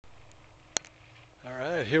All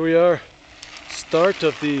right, here we are. Start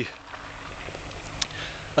of the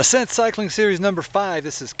Ascent Cycling Series number 5.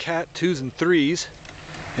 This is Cat 2s and 3s.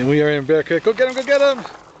 And we are in Bear Creek. Go get him, go get him!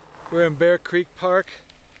 We're in Bear Creek Park.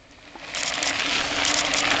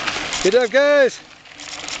 Good job, guys!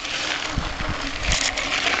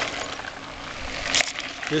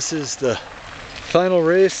 This is the final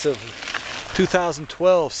race of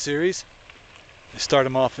 2012 series. We start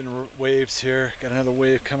them off in waves here. Got another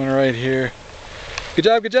wave coming right here. Good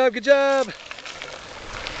job, good job, good job!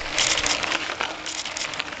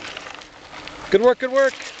 Good work, good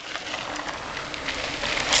work!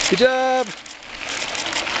 Good job!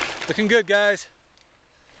 Looking good, guys.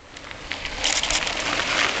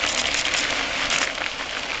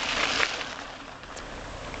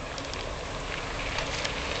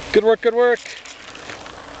 Good work, good work.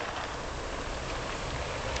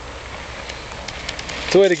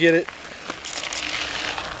 It's the way to get it.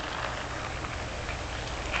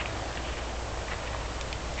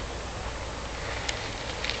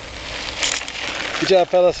 Good job,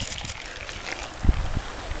 fellas.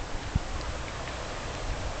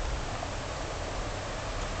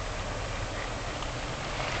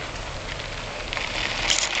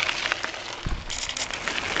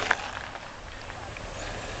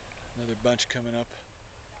 Another bunch coming up.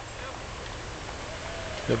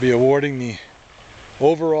 They'll be awarding the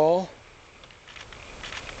overall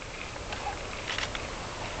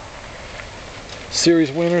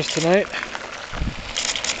series winners tonight.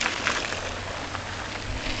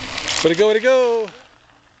 Way to go, way to go!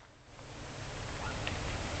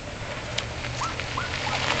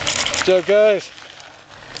 Good job, guys.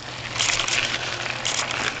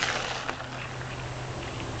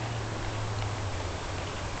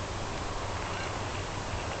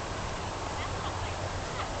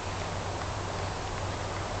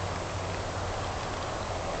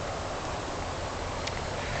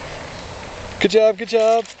 Good job, good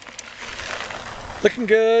job. Looking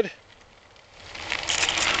good.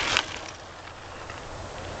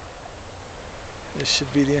 This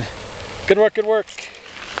should be the end. Good work, good work.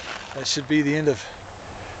 That should be the end of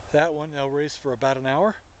that one. They'll race for about an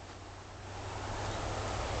hour.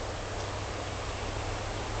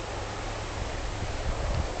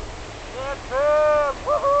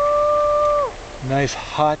 Nice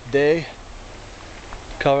hot day,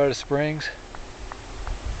 Colorado Springs.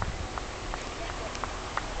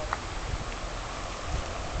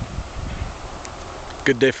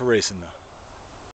 Good day for racing though.